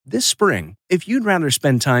This spring, if you'd rather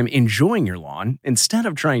spend time enjoying your lawn instead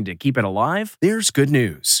of trying to keep it alive, there's good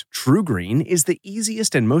news. TruGreen is the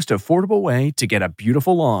easiest and most affordable way to get a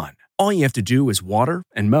beautiful lawn. All you have to do is water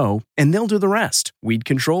and mow, and they'll do the rest. Weed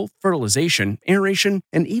control, fertilization, aeration,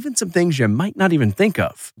 and even some things you might not even think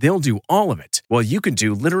of. They'll do all of it, while you can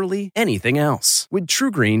do literally anything else. With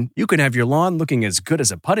TruGreen, you can have your lawn looking as good as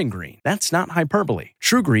a putting green. That's not hyperbole.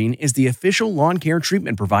 TruGreen is the official lawn care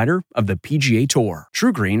treatment provider of the PGA Tour.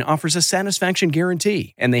 TruGreen offers a satisfaction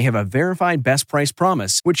guarantee, and they have a verified best price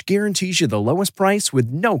promise, which guarantees you the lowest price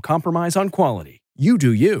with no compromise on quality. You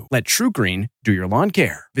do you. Let TruGreen do your lawn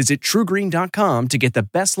care. Visit TruGreen.com to get the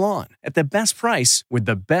best lawn at the best price with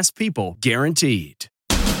the best people guaranteed.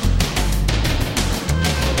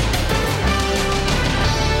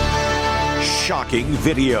 Shocking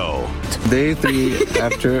video. Day 3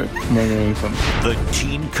 after murdering somebody. The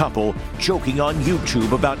teen couple joking on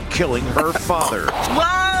YouTube about killing her father.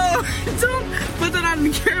 Whoa! Don't put that on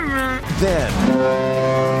the camera. Then,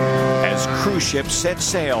 as cruise ships set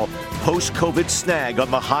sail, post-COVID snag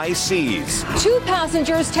on the high seas. 2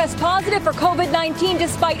 passengers test positive for COVID-19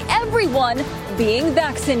 despite everyone being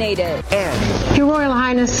vaccinated. And Your Royal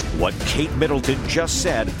Highness, what Kate Middleton just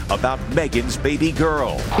said about Meghan's baby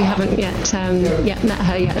girl. we haven't yet met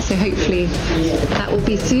her yet, so hopefully that will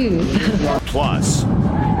be soon. Plus,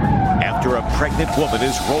 after a pregnant woman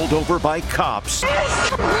is rolled over by cops,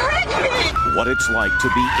 what it's like to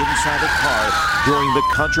be inside a car during the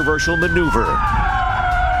controversial maneuver.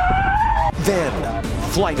 Then,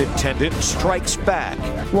 flight attendant strikes back.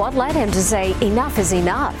 What led him to say enough is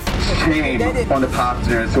enough? Shame on the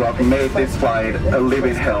passengers who have made this flight a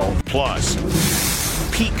living hell. Plus,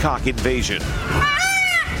 peacock invasion.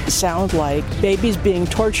 Sound like babies being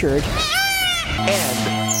tortured.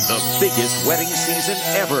 And the biggest wedding season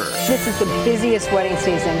ever. This is the busiest wedding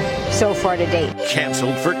season so far to date.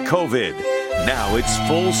 Canceled for COVID. Now it's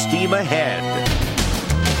full steam ahead.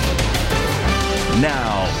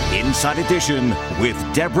 Now, Inside Edition with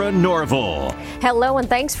Deborah Norville. Hello and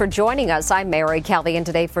thanks for joining us. I'm Mary Calvi, and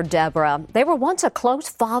today for Deborah. They were once a close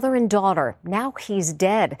father and daughter. Now he's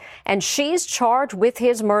dead, and she's charged with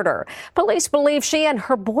his murder. Police believe she and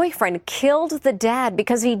her boyfriend killed the dad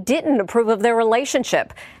because he didn't approve of their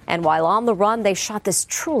relationship. And while on the run, they shot this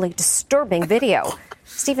truly disturbing video.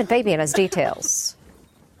 Stephen Fabian has details.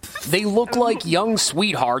 They look like young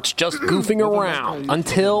sweethearts just goofing around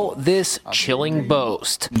until this chilling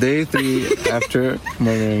boast. Day 3 after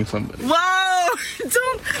murdering somebody. Whoa!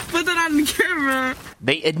 Don't put that on the camera.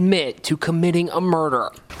 They admit to committing a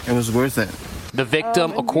murder. It was worth it. The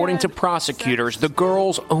victim, according to prosecutors, the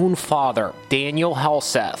girl's own father, Daniel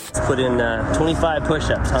Halseth. Put in 25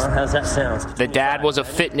 push-ups, huh? How's that sound? The dad was a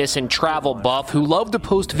fitness and travel buff who loved to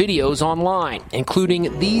post videos online,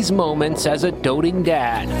 including these moments as a doting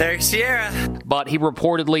dad. There's Sierra. But he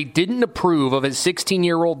reportedly didn't approve of his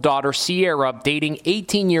 16-year-old daughter, Sierra, dating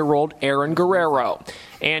 18-year-old Aaron Guerrero.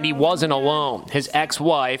 And he wasn't alone. His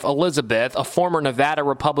ex-wife, Elizabeth, a former Nevada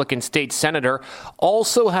Republican state senator,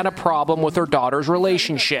 also had a problem with her daughter's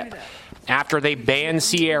relationship. After they banned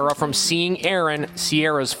Sierra from seeing Aaron,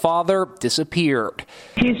 Sierra's father disappeared.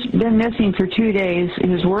 He's been missing for 2 days.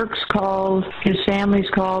 His work's called, his family's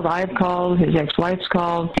called, I've called, his ex-wife's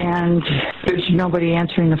called, and there's nobody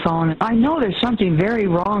answering the phone. I know there's something very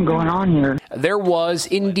wrong going on here. There was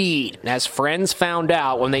indeed, as friends found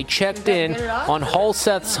out when they checked in on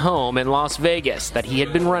Halseth's home in Las Vegas that he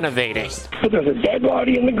had been renovating. But there's a dead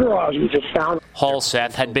body in the garage we just found.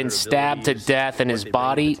 Halseth had been stabbed to death and his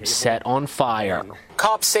body set on fire.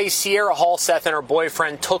 Cops say Sierra Halseth and her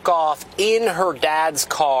boyfriend took off in her dad's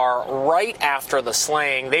car right after the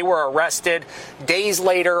slaying. They were arrested days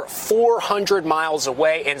later, 400 miles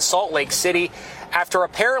away in Salt Lake City, after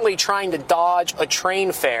apparently trying to dodge a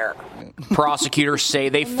train fare. Prosecutors say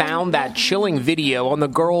they found that chilling video on the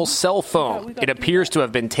girl's cell phone. It appears to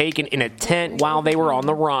have been taken in a tent while they were on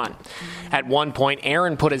the run. At one point,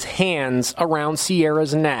 Aaron put his hands around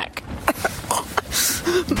Sierra's neck.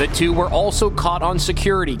 The two were also caught on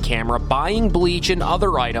security camera buying bleach and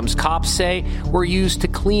other items cops say were used to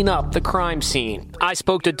clean up the crime scene. I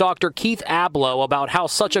spoke to Dr. Keith Ablow about how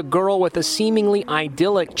such a girl with a seemingly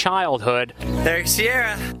idyllic childhood There's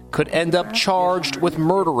Sierra. could end up charged with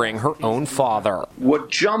murdering her own father. What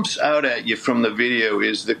jumps out at you from the video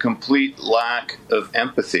is the complete lack of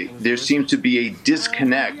empathy. There seems to be a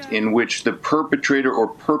disconnect in which the perpetrator or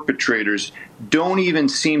perpetrators don't even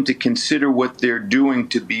seem to consider what they're doing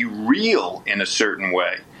to be real in a certain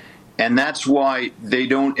way. And that's why they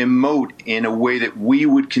don't emote in a way that we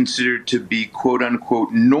would consider to be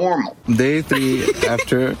quote-unquote normal. Day 3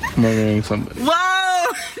 after murdering somebody.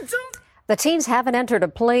 Whoa! The teens haven't entered a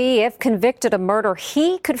plea. If convicted of murder,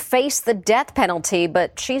 he could face the death penalty,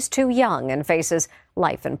 but she's too young and faces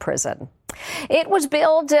life in prison. It was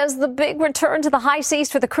billed as the big return to the high seas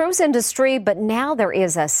for the cruise industry, but now there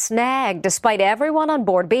is a snag. Despite everyone on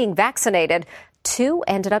board being vaccinated, 2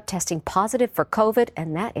 ended up testing positive for COVID,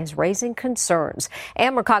 and that is raising concerns.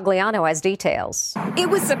 Ann Mercogliano has details. It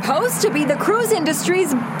was supposed to be the cruise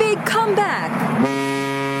industry's big comeback.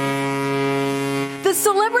 The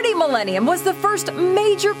Celebrity Millennium was the first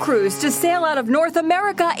major cruise to sail out of North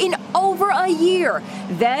America in over a year.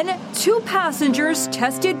 Then 2 passengers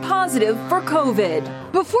tested positive for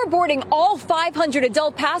COVID. Before boarding, all 500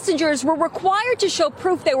 adult passengers were required to show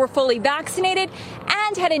proof they were fully vaccinated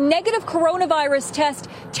and had a negative coronavirus test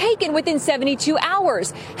taken within 72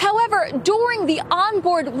 hours. However, during the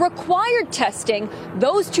onboard required testing,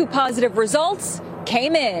 those 2 positive results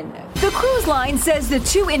came in. The cruise line says the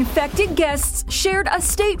 2 infected guests shared a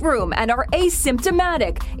stateroom and are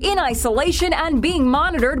asymptomatic, in isolation and being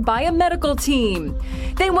monitored by a medical team.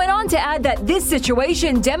 They went on to add that this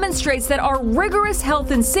situation demonstrates that our rigorous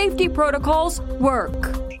health and safety protocols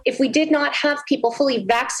work. If we did not have people fully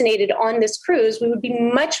vaccinated on this cruise, we would be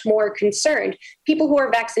much more concerned. People who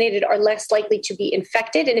are vaccinated are less likely to be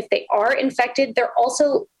infected, and if they are infected, they're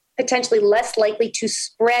also potentially less likely to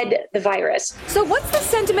spread the virus. So what's the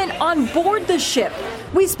sentiment on board the ship?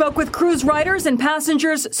 We spoke with cruise riders and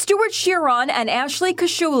passengers Stuart Chiron and Ashley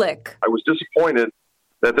Kashulik. I was disappointed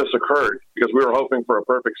that this occurred because we were hoping for a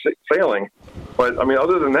perfect sailing. But,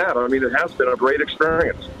 other than that, it has been a great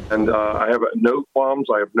experience. And I have no qualms.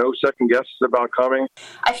 I have no second guesses about coming.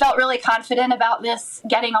 I felt really confident about this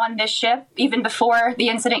getting on this ship even before the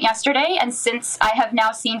incident yesterday. And since I have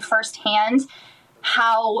now seen firsthand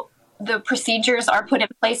how the procedures are put in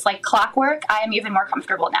place like clockwork, I am even more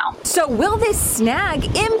comfortable now. So will this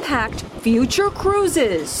snag impact future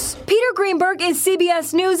cruises? Peter Greenberg is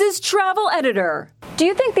CBS News' travel editor. Do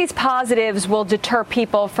you think these positives will deter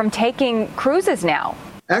people from taking cruises now?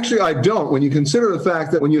 Actually, I don't. When you consider the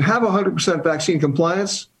fact that when you have 100% vaccine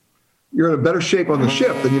compliance, you're in a better shape on the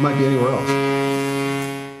ship than you might be anywhere else.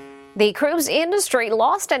 The cruise industry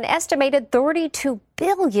lost an estimated $32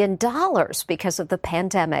 billion because of the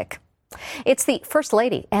pandemic. It's the First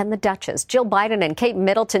Lady and the Duchess. Jill Biden and Kate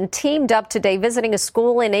Middleton teamed up today visiting a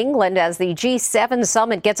school in England as the G7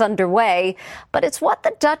 summit gets underway. But it's what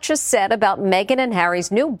the Duchess said about Meghan and Harry's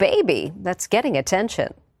new baby that's getting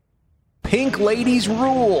attention. Pink ladies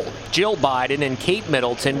rule. Jill Biden and Kate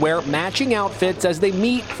Middleton wear matching outfits as they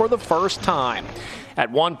meet for the first time. At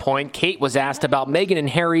one point, Kate was asked about Meghan and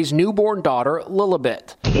Harry's newborn daughter,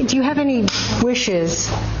 Lilibet. Do you have any wishes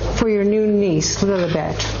for your new niece,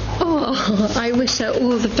 Lilibet? Oh, I wish her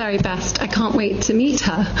all the very best. I can't wait to meet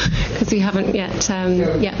her because we haven't yet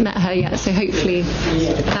met her yet. So hopefully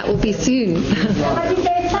that will be soon.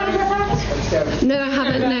 No, I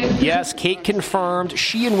haven't, no. Yes, Kate confirmed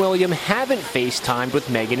she and William haven't FaceTimed with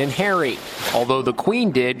Meghan and Harry, although the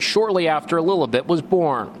Queen did shortly after Lilibet was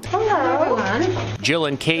born. Hello. Jill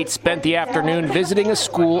and Kate spent the afternoon visiting a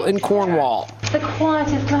school in Cornwall. The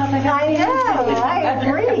quietest class I've ever been. I know, I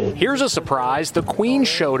agree. Here's a surprise. The Queen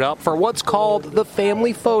showed up for what's called the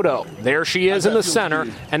family photo. There she is in the center,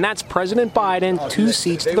 and that's President Biden 2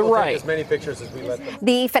 seats to the right.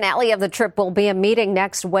 The finale of the trip will be a meeting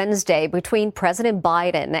next Wednesday between President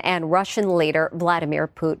Biden and Russian leader Vladimir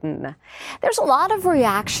Putin. There's a lot of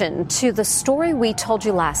reaction to the story we told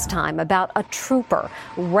you last time about a trooper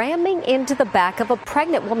ramming into the back of a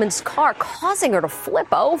pregnant woman's car, causing her to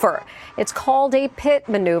flip over. It's called a pit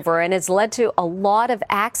maneuver, and it's led to a lot of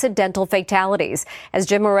accidental fatalities. As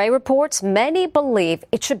Jim Murray reports, many believe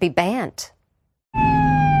it should be banned.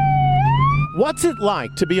 What's it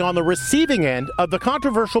like to be on the receiving end of the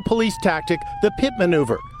controversial police tactic, the pit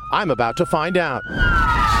maneuver? I'm about to find out.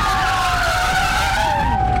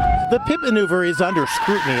 The pit maneuver is under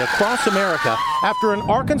scrutiny across America after an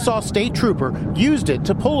Arkansas state trooper used it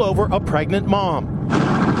to pull over a pregnant mom.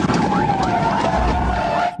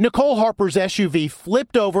 Nicole Harper's SUV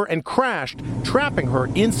flipped over and crashed, trapping her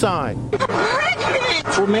inside.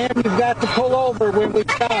 Well, ma'am, you've got to pull over when we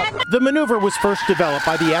stop. The maneuver was first developed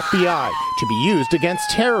by the FBI to be used against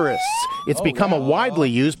terrorists. It's become a widely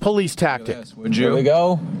used police tactic. Yes, would you? Here we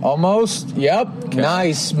go. Almost. Yep. Okay.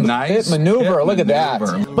 Nice. Pit maneuver. Look at that.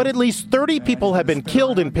 But at least 30 people have been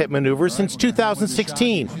killed in pit maneuvers since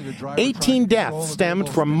 2016. 18 deaths stemmed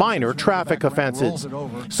from minor traffic offenses.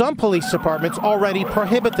 Some police departments already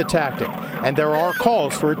prohibit the tactic, and there are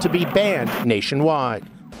calls for it to be banned nationwide.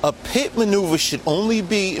 A pit maneuver should only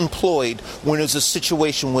be employed when there's a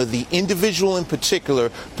situation where the individual in particular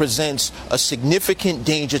presents a significant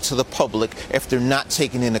danger to the public if they're not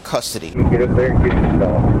taken into custody.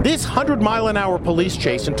 This 100-mile-an-hour police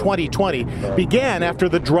chase in 2020 began after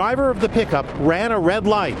the driver of the pickup ran a red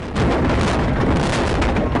light.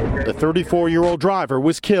 The 34-year-old driver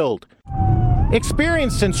was killed.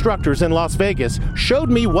 Experienced instructors in Las Vegas showed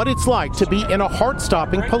me what it's like to be in a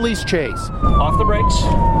heart-stopping police chase. Off the brakes,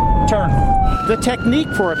 turn. The technique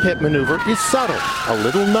for a pit maneuver is subtle. A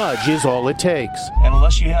little nudge is all it takes. And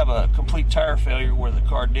unless you have a complete tire failure where the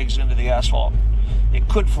car digs into the asphalt, it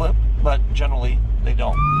could flip, but generally they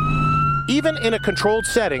don't. Even in a controlled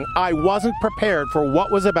setting, I wasn't prepared for what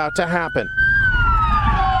was about to happen.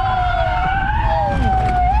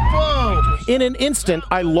 In an instant,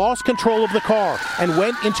 I lost control of the car and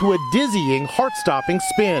went into a dizzying, heart-stopping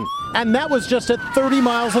spin. And that was just at 30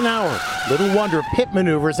 miles an hour. Little wonder pit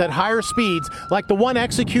maneuvers at higher speeds, like the one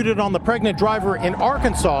executed on the pregnant driver in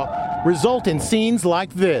Arkansas, result in scenes like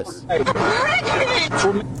this.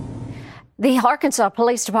 The Arkansas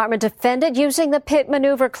Police Department defended using the pit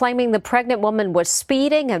maneuver, claiming the pregnant woman was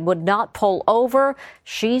speeding and would not pull over.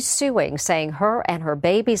 She's suing, saying her and her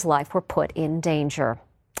baby's life were put in danger.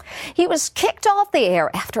 He was kicked off the air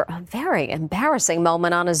after a very embarrassing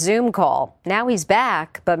moment on a Zoom call. Now he's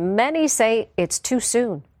back, but many say it's too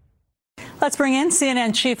soon. Let's bring in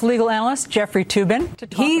CNN chief legal analyst Jeffrey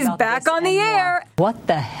Toobin. He's back on the air. What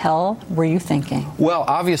the hell were you thinking? Well,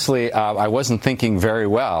 obviously, I wasn't thinking very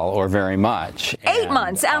well or very much. 8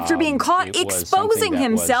 months after being caught exposing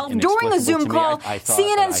himself during a Zoom call,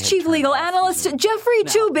 CNN's chief legal analyst Jeffrey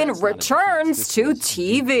Toobin returns to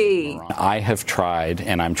TV. I have tried,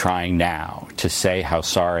 and I'm trying now, to say how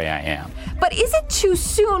sorry I am. But is it too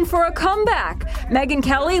soon for a comeback? Megyn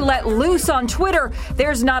Kelly let loose on Twitter.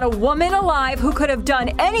 There's not a woman alive who could have done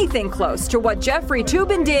anything close to what Jeffrey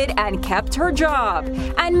Toobin did and kept her job.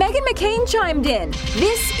 And Meghan McCain chimed in.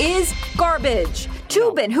 This is garbage.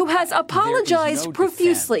 Toobin, who has apologized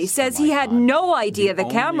profusely, says he had no idea the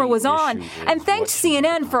camera was on and thanked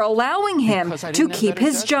CNN for allowing him to keep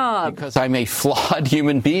his job. Because I'm a flawed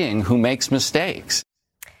human being who makes mistakes.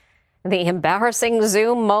 The embarrassing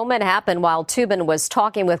Zoom moment happened while Toobin was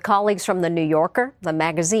talking with colleagues from The New Yorker. The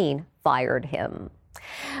magazine fired him.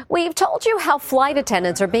 We've told you how flight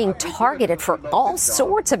attendants are being targeted for all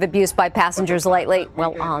sorts of abuse by passengers lately.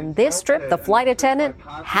 Well, on this trip, the flight attendant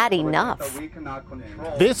had enough.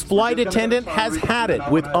 This flight attendant has had it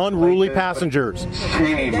with unruly passengers.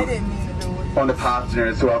 Shame on the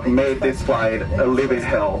passengers who have made this flight a living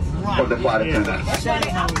hell for the flight attendants.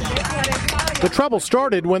 The trouble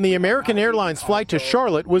started when the American Airlines flight to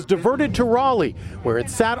Charlotte was diverted to Raleigh, where it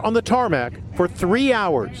sat on the tarmac for 3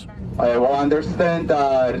 hours. I will understand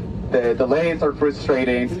that the delays are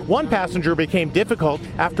frustrating. One passenger became difficult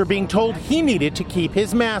after being told he needed to keep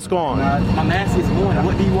his mask on. My mask is on.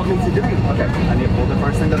 What do you want me to do? Okay, well, the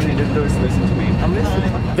first thing that I need to do is listen to me. I'm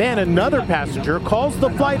listening. Then another passenger calls the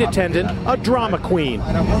flight attendant a drama queen.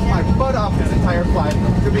 And I worked my butt off this entire flight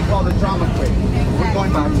to be called a drama queen. We're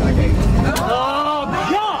going back to the gate. Oh,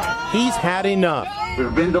 God! He's had enough.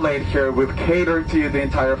 We've been delayed here. We've catered to you the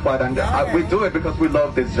entire flight, and we do it because we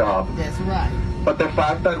love this job. That's right. But the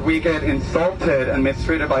fact that we get insulted and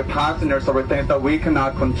mistreated by passengers over things that we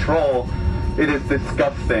cannot control, it is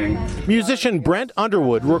disgusting. Musician Brent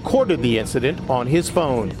Underwood recorded the incident on his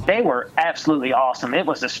phone. They were absolutely awesome. It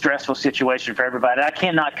was a stressful situation for everybody. I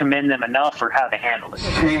cannot commend them enough for how they handled it.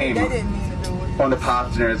 Shame on the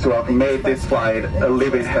passengers who have made this flight a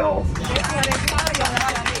living hell.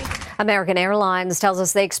 American Airlines tells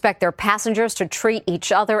us they expect their passengers to treat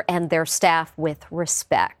each other and their staff with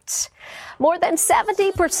respect. More than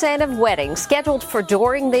 70% of weddings scheduled for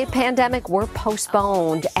during the pandemic were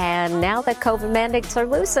postponed. And now that COVID mandates are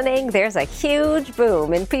loosening, there's a huge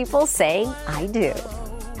boom in people saying, I do.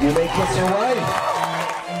 You may kiss your wife.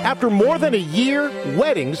 After more than a year,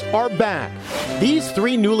 weddings are back. These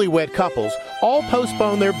three newlywed couples all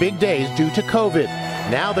postponed their big days due to COVID.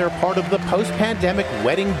 Now they're part of the post-pandemic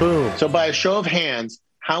wedding boom. So by a show of hands,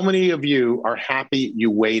 how many of you are happy you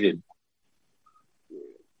waited?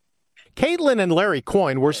 Caitlin and Larry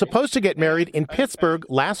Coyne were supposed to get married in Pittsburgh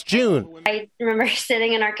last June. I remember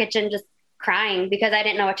sitting in our kitchen just crying because I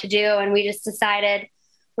didn't know what to do. And we just decided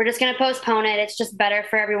we're just going to postpone it. It's just better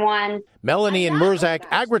for everyone. Melanie and Mirzak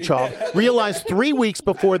Agrachov realized 3 weeks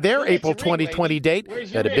before their April 2020 date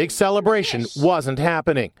that a big celebration wasn't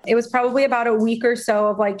happening. It was probably about a week or so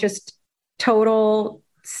of like just total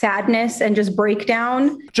sadness and just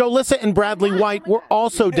breakdown. Jolissa and Bradley White were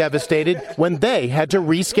also devastated when they had to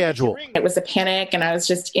reschedule. It was a panic and I was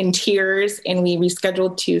just in tears, and we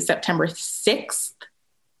rescheduled to September 6th,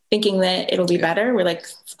 thinking that it'll be better. We're like,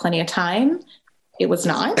 it's plenty of time. It was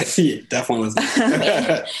not. It definitely was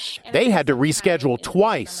not. They had to reschedule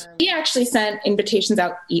twice. We actually sent invitations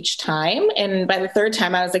out each time. And by the third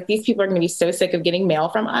time, I was like, these people are going to be so sick of getting mail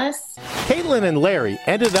from us. Caitlin and Larry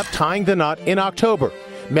ended up tying the knot in October.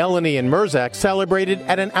 Melanie and Merzak celebrated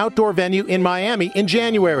at an outdoor venue in Miami in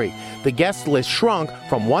January. The guest list shrunk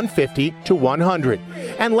from 150 to 100.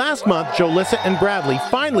 And last month, Jolissa and Bradley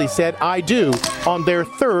finally said I do on their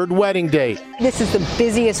third wedding date. This is the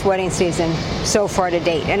busiest wedding season so far to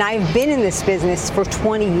date, and I've been in this business for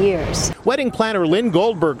 20 years. Wedding planner Lynn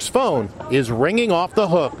Goldberg's phone is ringing off the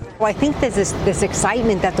hook. Well, I think there's this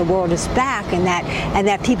excitement that the world is back and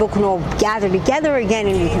that people can all gather together again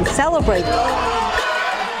and we can celebrate.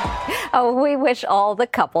 Oh, we wish all the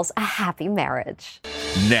couples a happy marriage.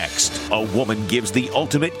 Next, a woman gives the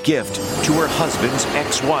ultimate gift to her husband's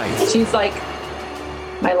ex-wife. She's like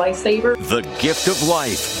my lifesaver. The gift of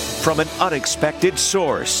life from an unexpected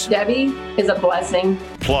source. Debbie is a blessing.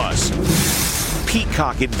 Plus,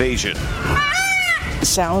 peacock invasion.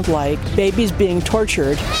 Sound like babies being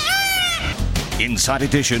tortured. Inside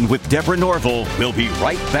Edition with Deborah Norville. We'll be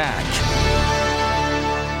right back.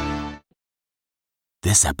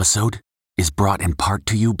 This episode is brought in part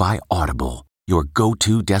to you by Audible, your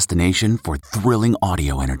go-to destination for thrilling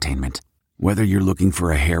audio entertainment. Whether you're looking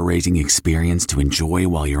for a hair-raising experience to enjoy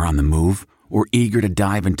while you're on the move or eager to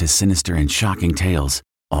dive into sinister and shocking tales,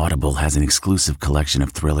 Audible has an exclusive collection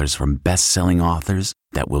of thrillers from best-selling authors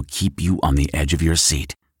that will keep you on the edge of your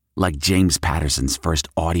seat. Like James Patterson's first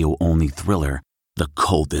audio-only thriller, The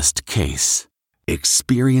Coldest Case.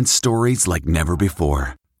 Experience stories like never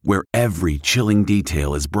before, where every chilling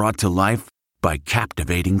detail is brought to life by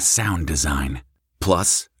captivating sound design.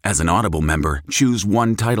 Plus, as an Audible member, choose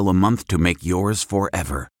one title a month to make yours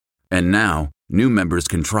forever. And now, new members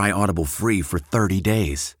can try Audible free for 30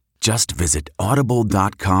 days. Just visit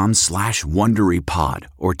audible.com/WonderyPod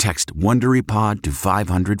or text WonderyPod to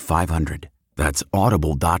 500-500. That's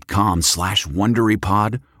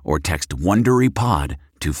audible.com/WonderyPod or text WonderyPod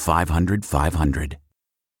to 500-500.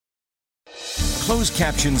 Closed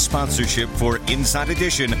caption sponsorship for Inside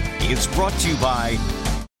Edition is brought to you by...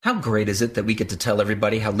 How great is it that we get to tell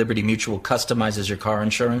everybody how Liberty Mutual customizes your car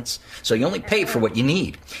insurance so you only pay for what you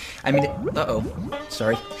need? I mean,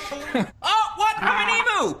 sorry. Oh, what? I'm an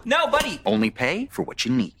emu! No, buddy. Only pay for what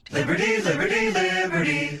you need. Liberty, liberty,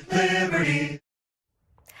 liberty, liberty.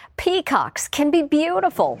 Peacocks can be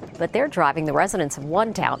beautiful, but they're driving the residents of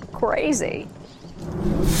one town crazy.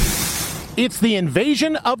 It's the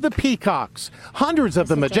invasion of the peacocks. Hundreds of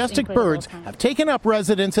the majestic birds have taken up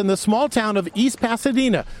residence in the small town of East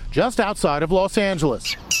Pasadena, just outside of Los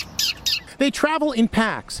Angeles. They travel in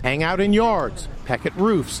packs, hang out in yards, peck at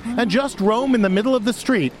roofs, and just roam in the middle of the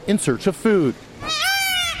street in search of food.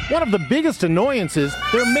 One of the biggest annoyances,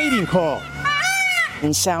 their mating call.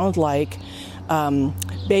 And sound like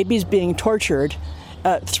babies being tortured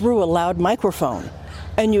through a loud microphone,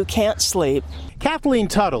 and you can't sleep. Kathleen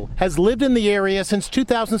Tuttle has lived in the area since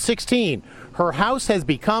 2016. Her house has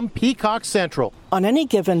become Peacock Central. On any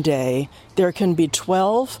given day, there can be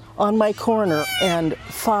 12 on my corner and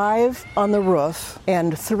 5 on the roof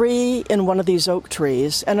and 3 in one of these oak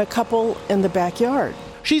trees and a couple in the backyard.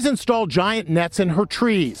 She's installed giant nets in her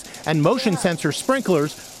trees and motion sensor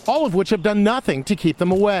sprinklers, all of which have done nothing to keep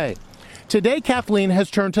them away. Today, Kathleen has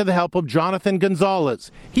turned to the help of Jonathan Gonzalez.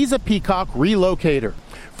 He's a peacock relocator.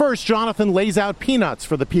 First, Jonathan lays out peanuts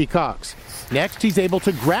for the peacocks. Next, he's able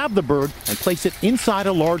to grab the bird and place it inside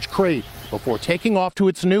a large crate before taking off to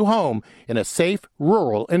its new home in a safe,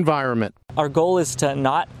 rural environment. Our goal is to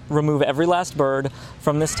not remove every last bird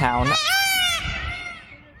from this town.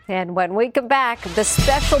 And when we come back, the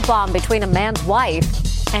special bond between a man's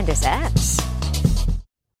wife and his ex.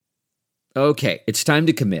 Okay, it's time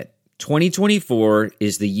to commit. 2024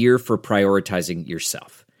 is the year for prioritizing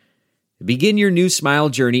yourself. Begin your new smile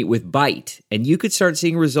journey with Byte, and you could start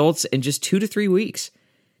seeing results in just 2 to 3 weeks.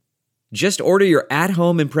 Just order your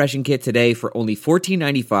at-home impression kit today for only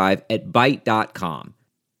 $14.95 at Byte.com.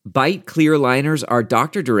 Byte clear liners are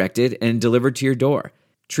doctor-directed and delivered to your door.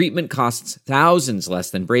 Treatment costs thousands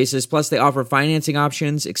less than braces, plus they offer financing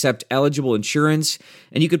options, accept eligible insurance,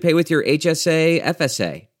 and you could pay with your HSA,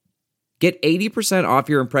 FSA. Get 80% off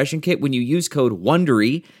your impression kit when you use code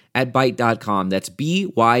WONDERY at Byte.com. That's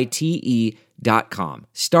BYTE.com.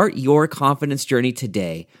 Start your confidence journey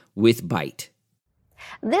today with Byte.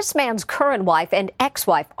 This man's current wife and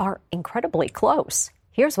ex-wife are incredibly close.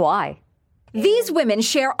 Here's why. These women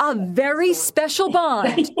share a very special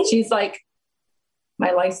bond. She's like my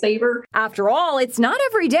lifesaver. After all, it's not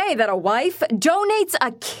every day that a wife donates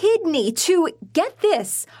a kidney to, get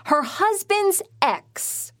this, her husband's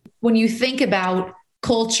ex. When you think about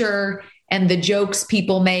culture and the jokes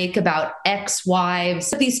people make about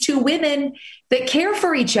ex-wives, these two women that care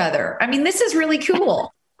for each other. I mean, this is really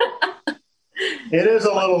cool. It is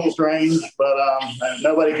a little strange, but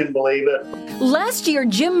nobody can believe it. Last year,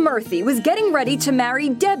 Jim Murphy was getting ready to marry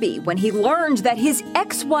Debbie when he learned that his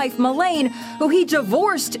ex-wife, Melaine, who he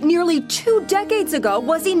divorced nearly 2 decades ago,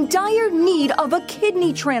 was in dire need of a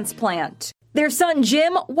kidney transplant. Their son,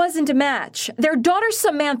 Jim, wasn't a match. Their daughter,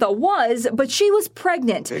 Samantha, was, but she was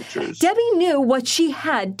pregnant. Pictures. Debbie knew what she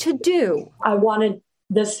had to do. I wanted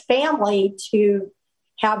this family to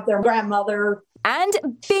have their grandmother.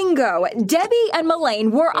 And bingo, Debbie and Melaine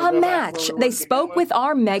were a match. They spoke with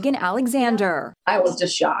our Megan Alexander. I was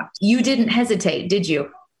just shocked. You didn't hesitate, did you?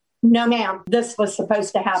 No, ma'am. This was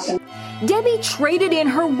supposed to happen. Debbie traded in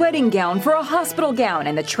her wedding gown for a hospital gown,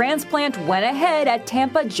 and the transplant went ahead at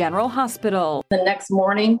Tampa General Hospital. The next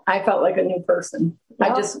morning, I felt like a new person. I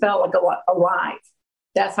just felt like alive.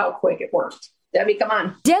 That's how quick it worked. Debbie, come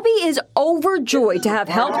on. Debbie is overjoyed to have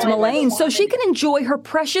helped Melaine so she can enjoy her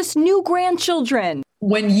precious new grandchildren.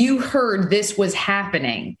 When you heard this was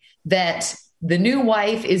happening, that the new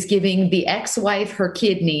wife is giving the ex-wife her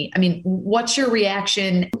kidney, I mean, what's your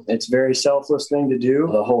reaction? It's a very selfless thing to do.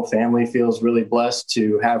 The whole family feels really blessed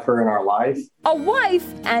to have her in our life. A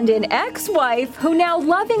wife and an ex-wife who now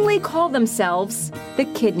lovingly call themselves the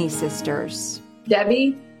Kidney Sisters.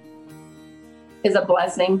 Debbie is a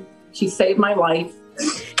blessing. She saved my life.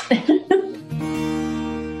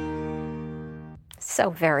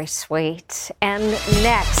 So very sweet. And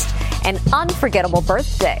next, an unforgettable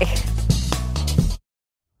birthday.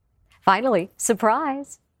 Finally,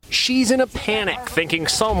 surprise. She's in a panic, thinking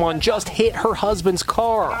someone just hit her husband's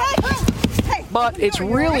car. But it's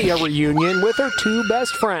really a reunion with her 2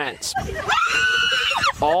 best friends.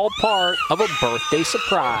 All part of a birthday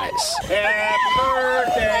surprise. Happy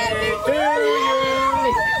birthday to you.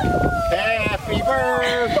 Happy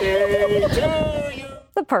birthday to you.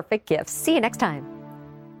 The perfect gift. See you next time.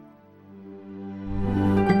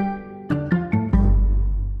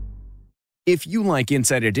 If you like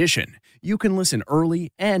Inside Edition, you can listen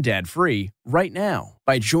early and ad-free right now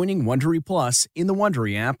by joining Wondery Plus in the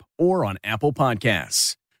Wondery app or on Apple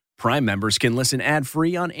Podcasts. Prime members can listen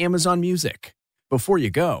ad-free on Amazon Music. Before you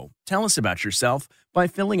go, tell us about yourself by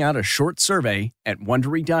filling out a short survey at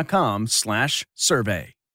Wondery.com/survey.